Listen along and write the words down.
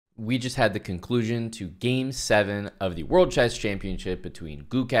we just had the conclusion to Game 7 of the World Chess Championship between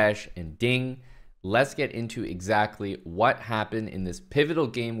Gukesh and Ding. Let's get into exactly what happened in this pivotal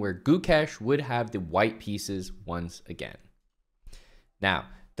game where Gukesh would have the white pieces once again. Now,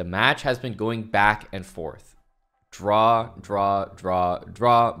 the match has been going back and forth. Draw, draw, draw,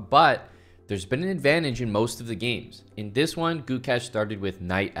 draw, but there's been an advantage in most of the games. In this one, Gukesh started with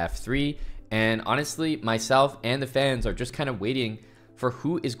knight f3, and honestly, myself and the fans are just kind of waiting for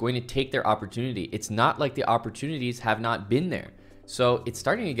who is going to take their opportunity. It's not like the opportunities have not been there. So it's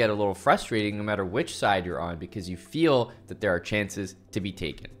starting to get a little frustrating no matter which side you're on, because you feel that there are chances to be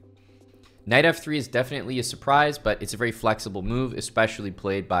taken. Knight f3 is definitely a surprise, but it's a very flexible move, especially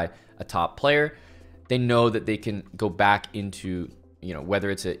played by a top player. They know that they can go back into,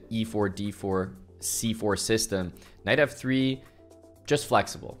 whether it's a e4, d4, c4 system. Knight f3, just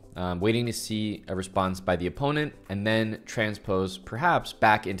flexible, waiting to see a response by the opponent and then transpose perhaps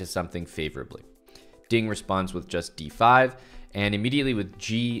back into something favorably. Ding responds with just d5, and immediately with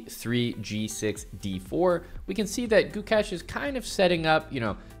g3, g6, d4, we can see that Gukesh is kind of setting up,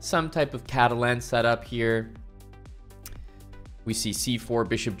 some type of Catalan setup here. We see c4,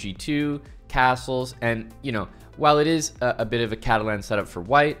 bishop g2, castles, and, while it is a bit of a Catalan setup for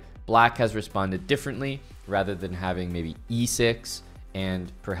white, black has responded differently. Rather than having maybe e6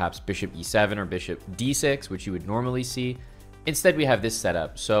 and perhaps bishop e7 or bishop d6, which you would normally see, instead we have this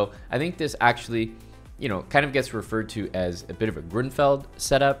setup. So I think this actually, kind of gets referred to as a bit of a Grunfeld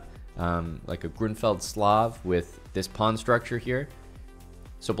setup, like a Grunfeld Slav with this pawn structure here.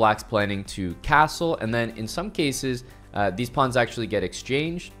 So black's planning to castle, and then in some cases, these pawns actually get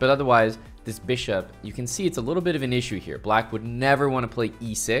exchanged, but otherwise, this bishop, you can see it's a little bit of an issue here. Black would never want to play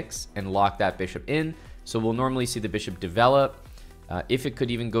e6 and lock that bishop in, so we'll normally see the bishop develop. If it could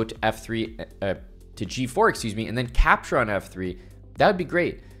even go to f3, to g4, excuse me, and then capture on f3, that would be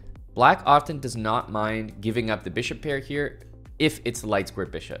great. Black often does not mind giving up the bishop pair here if it's the light square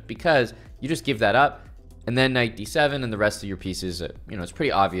bishop, because you just give that up, and then knight d7, and the rest of your pieces, it's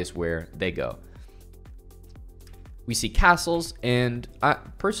pretty obvious where they go. We see castles, and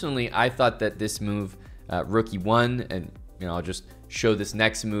personally, I thought that this move, rook e1, and I'll just show this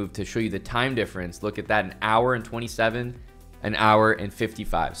next move to show you the time difference. Look at that, an hour and 27, an hour and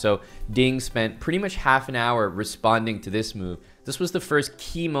 55. So Ding spent pretty much half an hour responding to this move. This was the first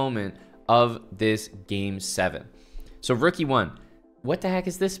key moment of this game 7. So rook e1, what the heck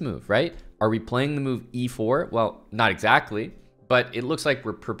is this move, right? Are we playing the move e4? Well, not exactly, but it looks like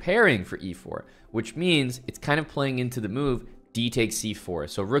we're preparing for e4, which means it's kind of playing into the move d takes c4.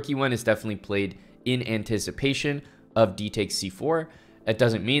 So rook e1 is definitely played in anticipation of d takes c4. It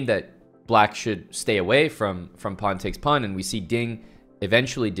doesn't mean that black should stay away from pawn takes pawn, and we see Ding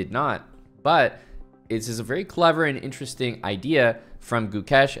eventually did not, but this is a very clever and interesting idea from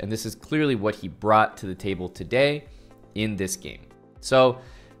Gukesh, and this is clearly what he brought to the table today in this game. So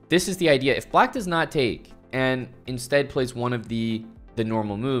this is the idea. If black does not take and instead plays one of the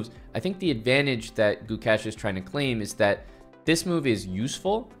normal moves, I think the advantage that Gukesh is trying to claim is that this move is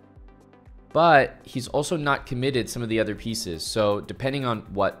useful, but he's also not committed some of the other pieces. So depending on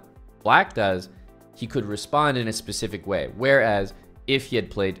what black does, he could respond in a specific way. Whereas if he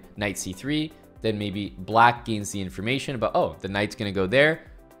had played knight c3, then maybe black gains the information about, oh, the knight's going to go there.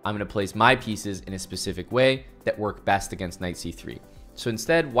 I'm going to place my pieces in a specific way that work best against knight c3. So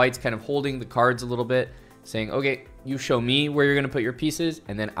instead, white's kind of holding the cards a little bit, saying, okay, you show me where you're going to put your pieces,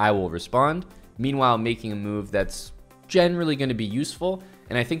 and then I will respond. Meanwhile, making a move that's generally going to be useful.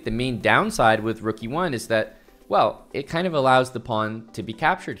 And I think the main downside with rook e1 is that, well, it kind of allows the pawn to be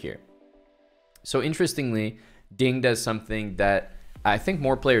captured here. So interestingly, Ding does something that I think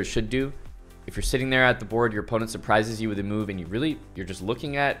more players should do. If you're sitting there at the board, your opponent surprises you with a move, and you're just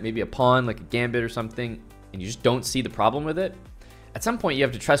looking at maybe a pawn like a gambit or something, and you just don't see the problem with it. At some point, you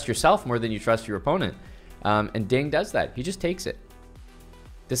have to trust yourself more than you trust your opponent. And Ding does that. He just takes it.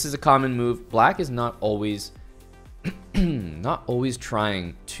 This is a common move. Black is not always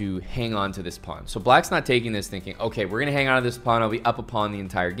trying to hang on to this pawn. So black's not taking this thinking, okay, we're going to hang on to this pawn. I'll be up a pawn the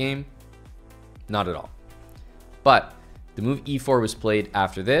entire game. Not at all. But the move e4 was played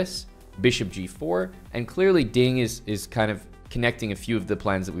after this, bishop g4, and clearly Ding is kind of connecting a few of the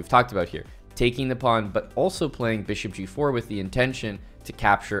plans that we've talked about here. Taking the pawn, but also playing bishop g4 with the intention to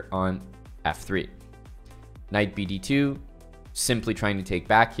capture on f3. Knight bd2, simply trying to take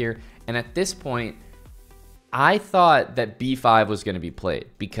back here. And at this point, I thought that b5 was going to be played,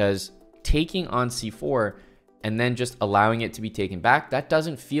 because taking on c4 and then just allowing it to be taken back, that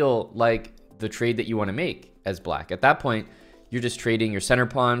doesn't feel like the trade that you want to make as black. At that point, you're just trading your center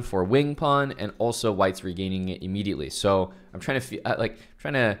pawn for wing pawn, and also white's regaining it immediately. So I'm trying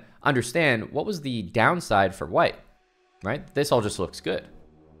to understand what was the downside for white, right? This all just looks good.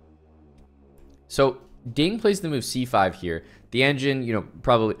 So Ding plays the move c5 here. The engine,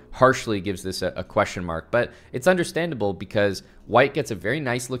 probably harshly gives this a question mark, but it's understandable because white gets a very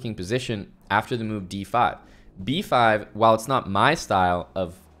nice looking position after the move d5. b5, while it's not my style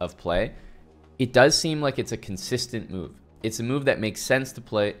of play, it does seem like it's a consistent move. It's a move that makes sense to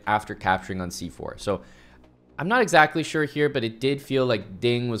play after capturing on c4. So I'm not exactly sure here, but it did feel like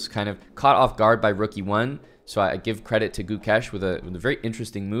Ding was kind of caught off guard by rook e1. So I give credit to Gukesh with a very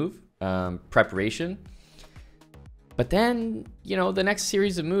interesting move, preparation. But then, the next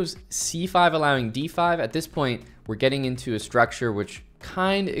series of moves, c5 allowing d5. At this point, we're getting into a structure which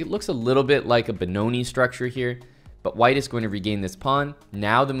it looks a little bit like a Benoni structure here, but white is going to regain this pawn.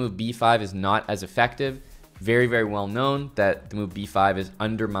 Now the move b5 is not as effective. Very, very well known that the move b5 is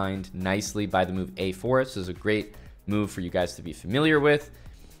undermined nicely by the move a4. So this is a great move for you guys to be familiar with.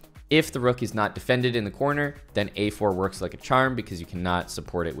 If the rook is not defended in the corner, then a4 works like a charm because you cannot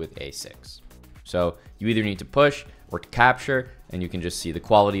support it with a6. So you either need to push or to capture, and you can just see the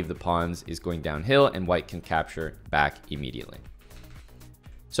quality of the pawns is going downhill, and white can capture back immediately.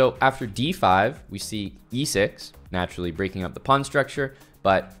 So after d5, we see e6, naturally breaking up the pawn structure,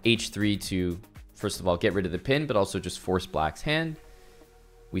 but h3 to, first of all, get rid of the pin, but also just force black's hand.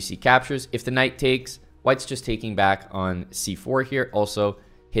 We see captures. If the knight takes, white's just taking back on c4 here, also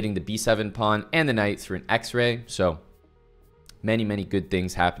hitting the b7 pawn and the knight through an x-ray. So many, many good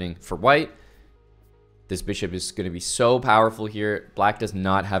things happening for white. This bishop is going to be so powerful here. Black does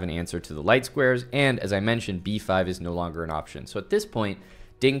not have an answer to the light squares, and as I mentioned, b5 is no longer an option. So at this point,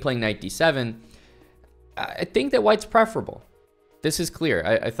 Ding playing knight d7, I think that white's preferable. This is clear.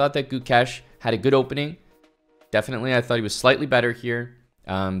 I thought that Gukesh had a good opening. Definitely, I thought he was slightly better here.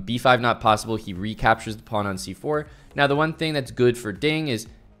 b5 not possible. He recaptures the pawn on c4. Now, the one thing that's good for Ding is,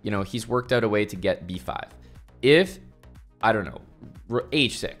 he's worked out a way to get b5. If, I don't know,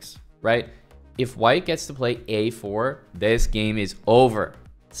 h6, right? If white gets to play a4, this game is over.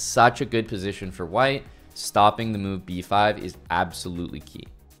 Such a good position for white. Stopping the move b5 is absolutely key.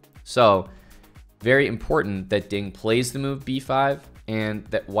 So, very important that Ding plays the move b5 and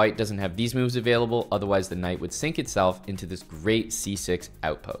that white doesn't have these moves available. Otherwise, the knight would sink itself into this great c6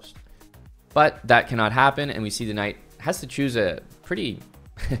 outpost. But that cannot happen, and we see the knight has to choose a pretty,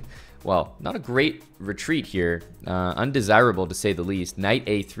 well, not a great retreat here. Undesirable to say the least. Knight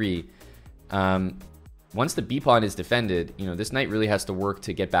a3. Once the b pawn is defended, this knight really has to work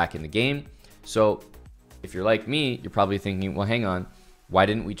to get back in the game. So if you're like me, you're probably thinking, well, hang on, why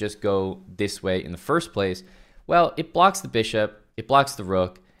didn't we just go this way in the first place? Well, it blocks the bishop, it blocks the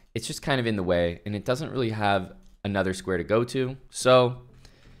rook, it's just kind of in the way, and it doesn't really have another square to go to. So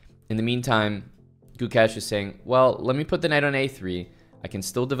in the meantime, Gukesh is saying, well, let me put the knight on a3. I can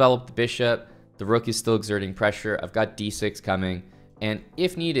still develop the bishop. The rook is still exerting pressure. I've got d6 coming. And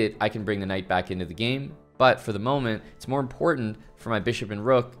if needed, I can bring the knight back into the game. But for the moment, it's more important for my bishop and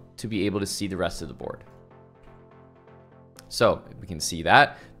rook to be able to see the rest of the board. So we can see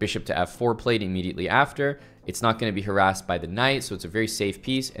that. Bishop to f4 played immediately after. It's not going to be harassed by the knight, so it's a very safe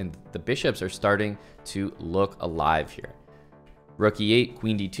piece. And the bishops are starting to look alive here. Rook e8,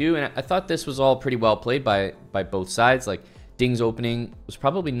 queen d2. And I thought this was all pretty well played by both sides. Like, Ding's opening was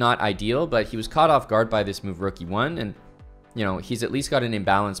probably not ideal, but he was caught off guard by this move rook e1. And he's at least got an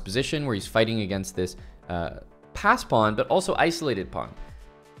imbalanced position where he's fighting against this pass pawn, but also isolated pawn.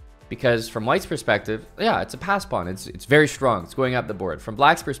 Because from white's perspective, yeah, it's a pass pawn. It's very strong. It's going up the board. From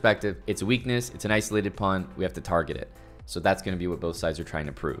black's perspective, it's a weakness. It's an isolated pawn. We have to target it. So that's going to be what both sides are trying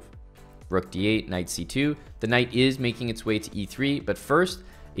to prove. Rook d8, knight c2. The knight is making its way to e3, but first,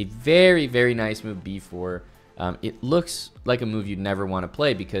 a very, very nice move b4. It looks like a move you'd never want to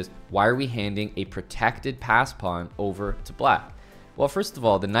play because why are we handing a protected pass pawn over to black? Well, first of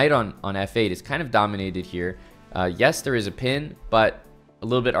all, the knight on f8 is kind of dominated here. Yes, there is a pin, but a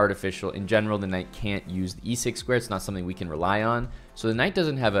little bit artificial. In general, the knight can't use the e6 square. It's not something we can rely on. So the knight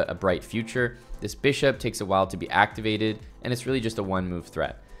doesn't have a bright future. This bishop takes a while to be activated, and it's really just a one-move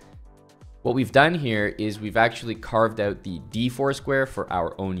threat. What we've done here is we've actually carved out the d4 square for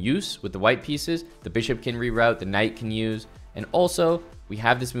our own use with the white pieces. The bishop can reroute, the knight can use, and also we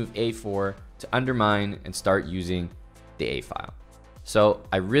have this move a4 to undermine and start using the a file. So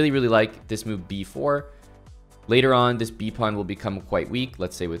I really, really like this move b4. Later on, this b pawn will become quite weak.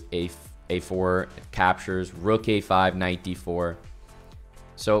 Let's say with a4, it captures, rook a5, knight d4.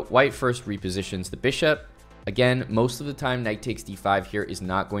 So white first repositions the bishop. Again, most of the time, knight takes d5 here is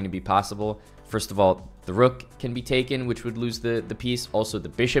not going to be possible. First of all, the rook can be taken, which would lose the piece. Also, the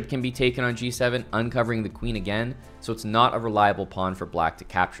bishop can be taken on g7, uncovering the queen again. So it's not a reliable pawn for black to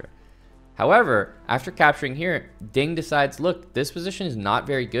capture. However, after capturing here, Ding decides, look, this position is not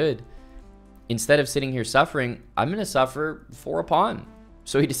very good. Instead of sitting here suffering, I'm going to suffer for a pawn.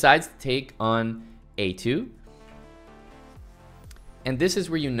 So he decides to take on a2. And this is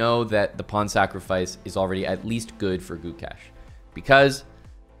where you know that the pawn sacrifice is already at least good for Gukesh, because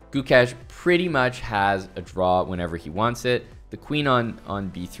Gukesh pretty much has a draw whenever he wants it. The queen on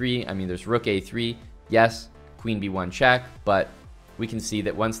b3, I mean, there's rook a3, yes, queen b1 check, but we can see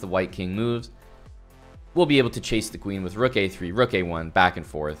that once the white king moves, we'll be able to chase the queen with rook a3, rook a1, back and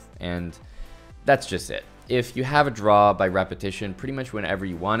forth, and that's just it. If you have a draw by repetition pretty much whenever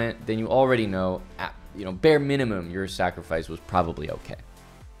you want it, then you already know, bare minimum, your sacrifice was probably okay.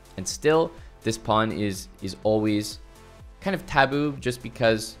 And still, this pawn is always kind of taboo just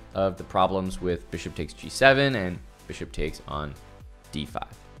because of the problems with bishop takes g7 and bishop takes on d5.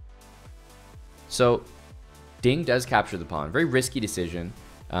 So Ding does capture the pawn. Very risky decision,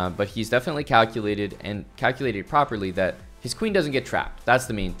 but he's definitely calculated properly that his queen doesn't get trapped. That's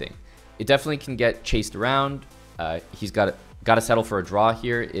the main thing. It definitely can get chased around. He's got to settle for a draw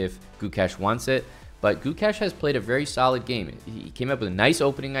here if Gukesh wants it. But Gukesh has played a very solid game. He came up with a nice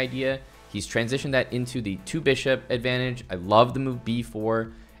opening idea. He's transitioned that into the 2-bishop advantage. I love the move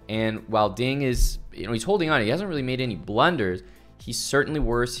b4. And while Ding is, he's holding on. He hasn't really made any blunders. He's certainly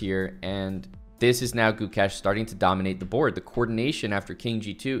worse here. And this is now Gukesh starting to dominate the board. The coordination after king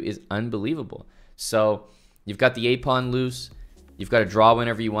g2 is unbelievable. So you've got the a-pawn loose. You've got to draw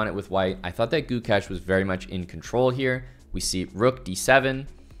whenever you want it with white. I thought that Gukesh was very much in control here. We see rook d7,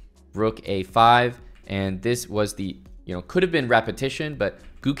 rook a5. And this was the, could have been repetition, but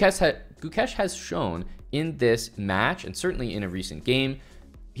Gukesh has shown in this match, and certainly in a recent game,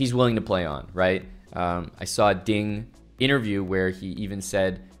 he's willing to play on, right? I saw a Ding interview where he even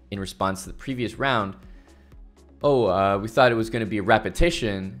said in response to the previous round, we thought it was going to be a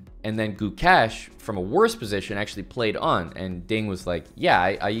repetition, and then Gukesh, from a worse position, actually played on, and Ding was like, yeah,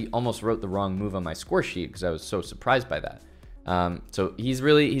 I almost wrote the wrong move on my score sheet because I was so surprised by that. So he's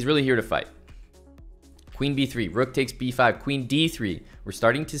really here to fight. Queen b3, rook takes b5, queen d3. We're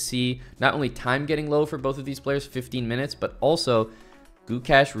starting to see not only time getting low for both of these players, 15 minutes, but also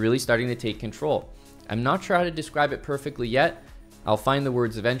Gukesh really starting to take control. I'm not sure how to describe it perfectly yet. I'll find the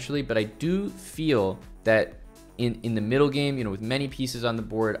words eventually, but I do feel that in the middle game, with many pieces on the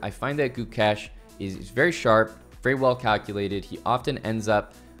board, I find that Gukesh is very sharp, very well calculated. He often ends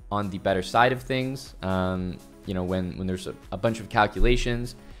up on the better side of things, when there's a bunch of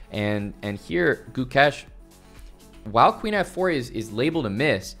calculations. And here, Gukesh, while queen f4 is labeled a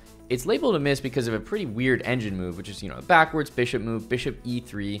miss, it's labeled a miss because of a pretty weird engine move, which is, a backwards bishop move, bishop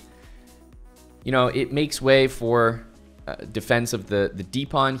e3. It makes way for defense of the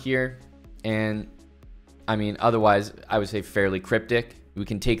d-pawn here. And, I mean, otherwise, I would say fairly cryptic. We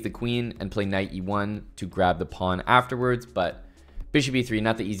can take the queen and play knight e1 to grab the pawn afterwards, but bishop e3,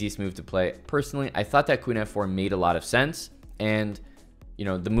 not the easiest move to play. Personally, I thought that queen f4 made a lot of sense, and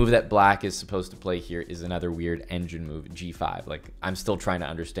the move that black is supposed to play here is another weird engine move, g5. Like, I'm still trying to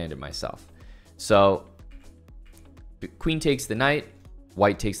understand it myself. So queen takes the knight,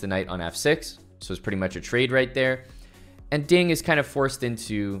 white takes the knight on f6. So it's pretty much a trade right there. And Ding is kind of forced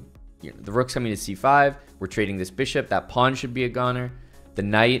into, the rook's coming to c5. We're trading this bishop. That pawn should be a goner. The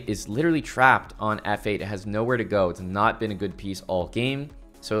knight is literally trapped on f8. It has nowhere to go. It's not been a good piece all game.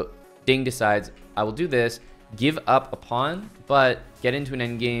 So Ding decides, I will do this, give up a pawn, but get into an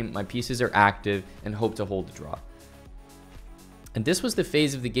endgame. My pieces are active and hope to hold the draw. And this was the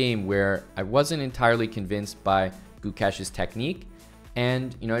phase of the game where I wasn't entirely convinced by Gukesh's technique.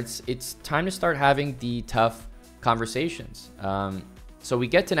 And, it's time to start having the tough conversations. So we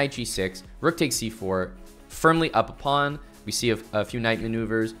get to knight g6, rook takes c4, firmly up a pawn. We see a few knight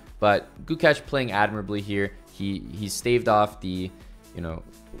maneuvers, but Gukesh playing admirably here. He staved off the,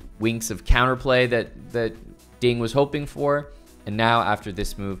 winks of counterplay that Ding was hoping for. And now after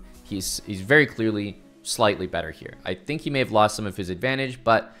this move, he's very clearly slightly better here. I think he may have lost some of his advantage,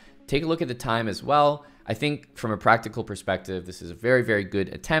 but take a look at the time as well. I think from a practical perspective, this is a very, very good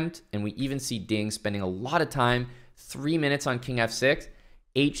attempt. And we even see Ding spending a lot of time, 3 minutes on king f6,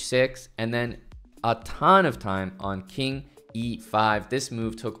 h6, and then a ton of time on king e5. This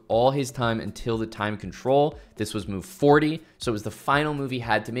move took all his time until the time control. This was move 40. So it was the final move he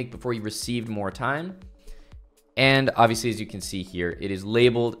had to make before he received more time. And obviously, as you can see here, it is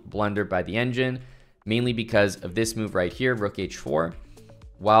labeled blunder by the engine, mainly because of this move right here, rook h4.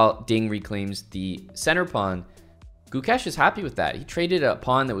 While Ding reclaims the center pawn, Gukesh is happy with that. He traded a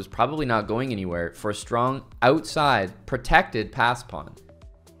pawn that was probably not going anywhere for a strong outside protected pass pawn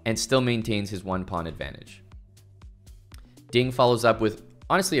and still maintains his 1 pawn advantage. Ding follows up with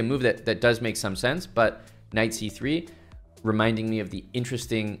honestly a move that does make some sense, but knight c3, reminding me of the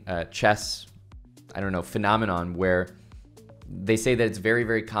interesting chess, I don't know, phenomenon where they say that it's very,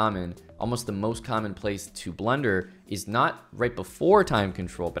 very common. Almost the most common place to blunder is not right before time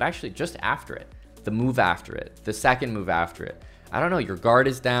control, but actually just after it. The move after it, the second move after it. I don't know, your guard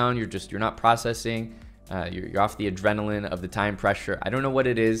is down, you're not processing, you're off the adrenaline of the time pressure. I don't know what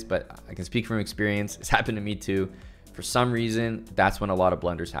it is, but I can speak from experience. It's happened to me too. For some reason, that's when a lot of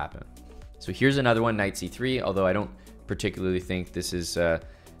blunders happen. So here's another one, knight c3, although I don't particularly think this is a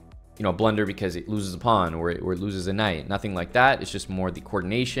blunder because it loses a pawn or it loses a knight. Nothing like that. It's just more the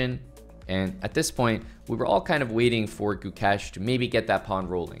coordination. And at this point, we were all kind of waiting for Gukesh to maybe get that pawn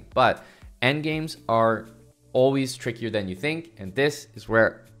rolling. But endgames are always trickier than you think, and this is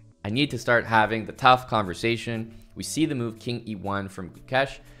where I need to start having the tough conversation. We see the move king e1 from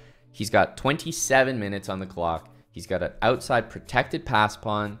Gukesh. He's got 27 minutes on the clock. He's got an outside protected pass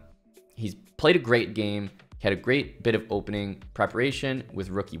pawn. He's played a great game. He had a great bit of opening preparation with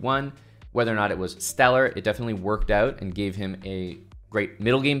rook e1. Whether or not it was stellar, it definitely worked out and gave him a great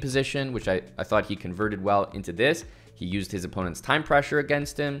middle game position, which I thought he converted well into this. He used his opponent's time pressure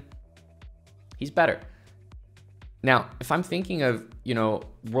against him. He's better. Now, if I'm thinking of,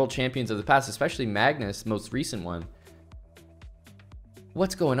 world champions of the past, especially Magnus, most recent one,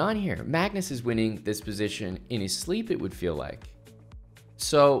 what's going on here? Magnus is winning this position in his sleep, it would feel like.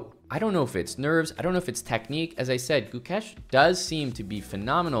 So I don't know if it's nerves. I don't know if it's technique. As I said, Gukesh does seem to be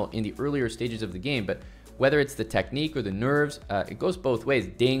phenomenal in the earlier stages of the game, but whether it's the technique or the nerves, it goes both ways.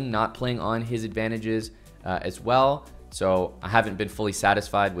 Ding not playing on his advantages as well. So I haven't been fully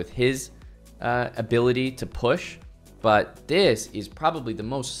satisfied with his ability to push, but this is probably the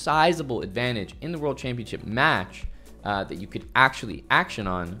most sizable advantage in the World Championship match that you could actually action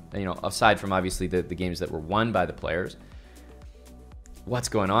on, aside from obviously the games that were won by the players. What's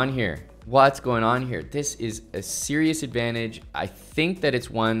going on here? What's going on here? This is a serious advantage. I think that it's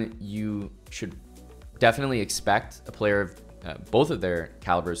one you should definitely expect a player of both of their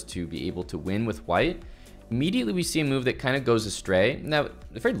calibers to be able to win with white. Immediately we see a move that kind of goes astray. Now,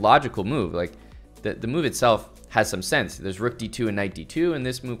 a very logical move. Like the move itself has some sense. There's rook d2 and knight d2, and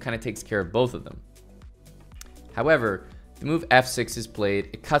this move kind of takes care of both of them. However, the move f6 is played.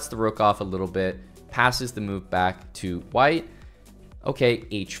 It cuts the rook off a little bit, passes the move back to white. Okay,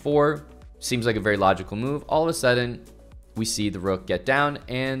 h4 seems like a very logical move. All of a sudden, we see the rook get down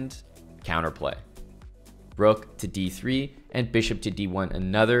and counterplay. Rook to d3 and bishop to d1,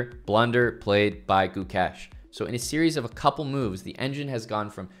 another blunder played by Gukesh. So in a series of a couple moves, the engine has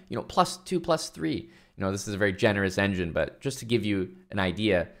gone from, +2, +3. This is a very generous engine, but just to give you an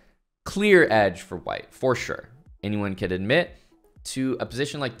idea, clear edge for white, for sure. Anyone can admit, to a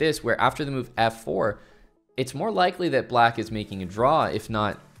position like this, where after the move f4, it's more likely that black is making a draw, if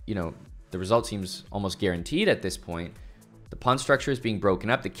not, the result seems almost guaranteed at this point. The pawn structure is being broken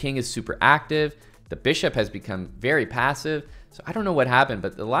up. The king is super active. The bishop has become very passive. So I don't know what happened,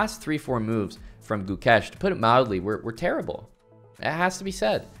 but the last 3-4 moves from Gukesh, to put it mildly, were terrible. It has to be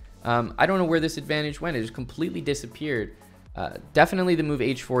said. I don't know where this advantage went. It just completely disappeared. Definitely the move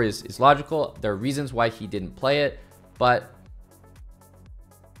h4 is logical. There are reasons why he didn't play it, but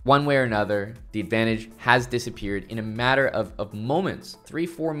one way or another, the advantage has disappeared in a matter of moments.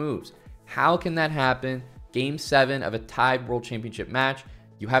 3-4 moves. How can that happen? Game 7 of a tied World Championship match.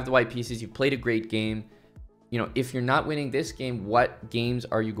 You have the white pieces. You've played a great game. If you're not winning this game, what games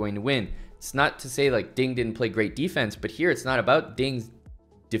are you going to win? It's not to say like Ding didn't play great defense, but here it's not about Ding's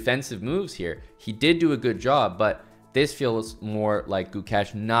defensive moves here. He did do a good job, but this feels more like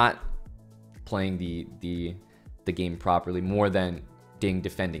Gukesh not playing the game properly more than Ding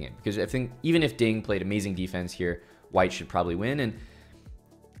defending it. Because I think even if Ding played amazing defense here, white should probably win. And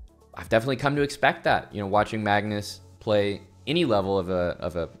I've definitely come to expect that. Watching Magnus play any level of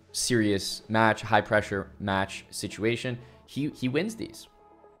a serious match, high pressure match situation, he wins these.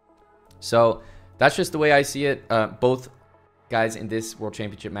 So that's just the way I see it. Both guys in this World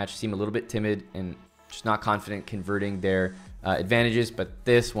Championship match seem a little bit timid and just not confident converting their advantages, but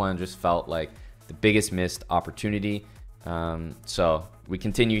this one just felt like the biggest missed opportunity. So we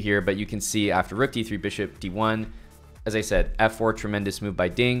continue here, but you can see after rook d3, bishop d1, as I said, f4, tremendous move by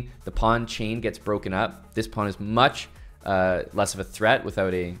Ding. The pawn chain gets broken up. This pawn is much less of a threat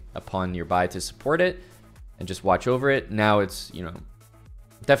without a pawn nearby to support it and just watch over it. Now it's,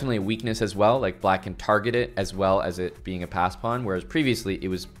 definitely a weakness as well. Like black can target it as well as it being a pass pawn, whereas previously it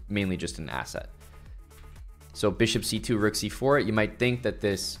was mainly just an asset. So bishop c2, rook c4, you might think that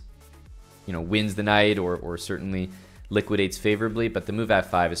this, you know, wins the knight or certainly liquidates favorably, but the move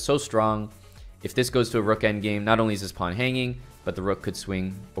f5 is so strong. If this goes to a rook endgame, not only is this pawn hanging, but the rook could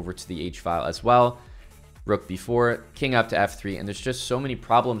swing over to the h file as well. Rook b4, king up to f3, and there's just so many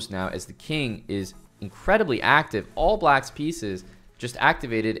problems now as the king is incredibly active. All black's pieces just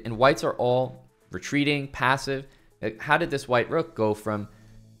activated, and whites are all retreating, passive. How did this white rook go from,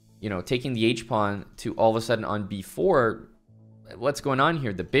 you know, taking the h pawn to all of a sudden on b4? What's going on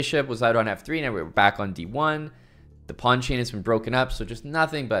here? The bishop was out on f3, now we're back on d1. The pawn chain has been broken up, so just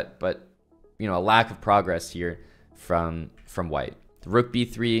nothing but you know, a lack of progress here from white. The rook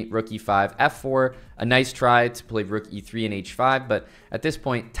b3, rook e5, f4, a nice try to play rook e3 and h5, but at this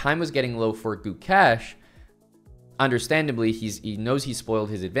point, time was getting low for Gukesh. Understandably, he knows he spoiled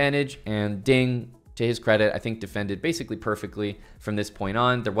his advantage, and Ding, to his credit, I think defended basically perfectly from this point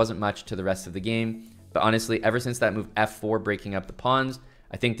on. There wasn't much to the rest of the game, but honestly, ever since that move f4, breaking up the pawns,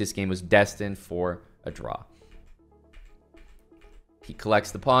 I think this game was destined for a draw. He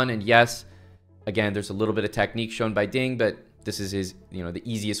collects the pawn, and yes, again, there's a little bit of technique shown by Ding, but this is his, you know, the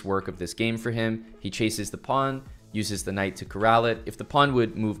easiest work of this game for him. He chases the pawn, uses the knight to corral it. If the pawn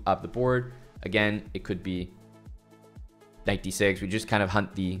would move up the board, again, it could be knight d6. We just kind of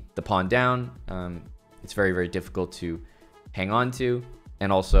hunt the pawn down. It's very, very difficult to hang on to.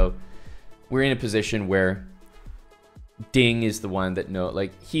 And also, we're in a position where Ding is the one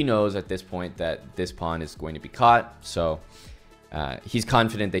that he knows at this point that this pawn is going to be caught. So he's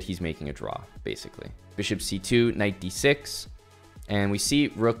confident that he's making a draw, basically. Bishop c2, knight d6, and we see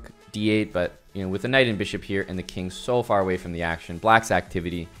rook d8, but you know, with the knight and bishop here and the king so far away from the action, black's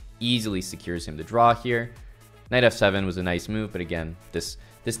activity easily secures him the draw here. Knight f7 was a nice move, but again, this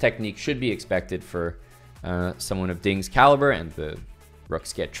technique should be expected for someone of Ding's caliber, and the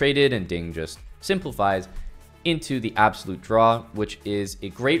rooks get traded, and Ding just simplifies into the absolute draw, which is a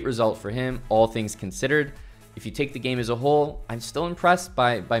great result for him, all things considered. If you take the game as a whole, I'm still impressed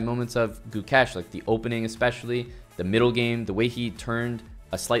by moments of Gukesh, like the opening especially, the middle game, the way he turned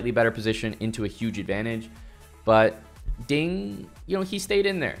a slightly better position into a huge advantage. But Ding, you know, he stayed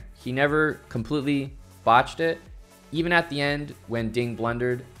in there. He never completely botched it. Even at the end, when Ding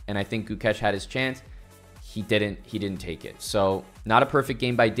blundered, and I think Gukesh had his chance, he didn't take it. So not a perfect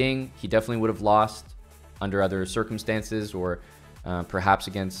game by Ding. He definitely would have lost under other circumstances, or perhaps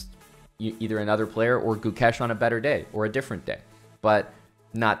against either another player or Gukesh on a better day or a different day, but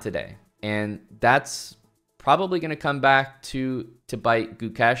not today. And that's probably going to come back to bite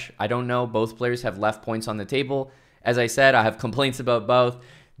Gukesh. I don't know. Both players have left points on the table. As I said, I have complaints about both.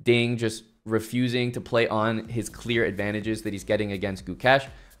 Ding just refusing to play on his clear advantages that he's getting against Gukesh.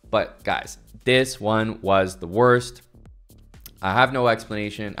 But guys, this one was the worst. I have no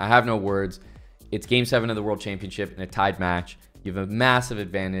explanation. I have no words. It's Game 7 of the World Championship in a tied match. You have a massive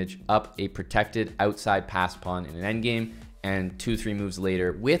advantage up a protected outside pass pawn in an endgame, and 2-3 moves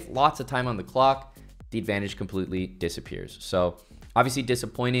later, with lots of time on the clock, the advantage completely disappears. So obviously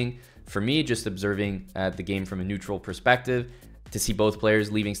disappointing for me, just observing the game from a neutral perspective, to see both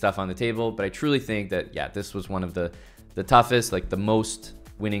players leaving stuff on the table. But I truly think that, yeah, this was one of the toughest, like the most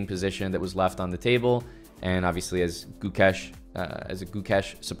winning position that was left on the table. And obviously as a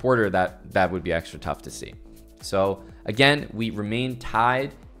Gukesh supporter, that would be extra tough to see. So again, we remain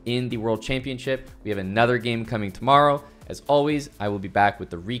tied in the World Championship. We have another game coming tomorrow. As always, I will be back with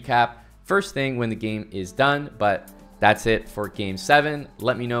the recap first thing when the game is done, but that's it for Game 7.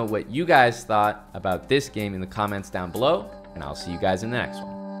 Let me know what you guys thought about this game in the comments down below, and I'll see you guys in the next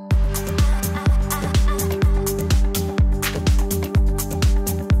one.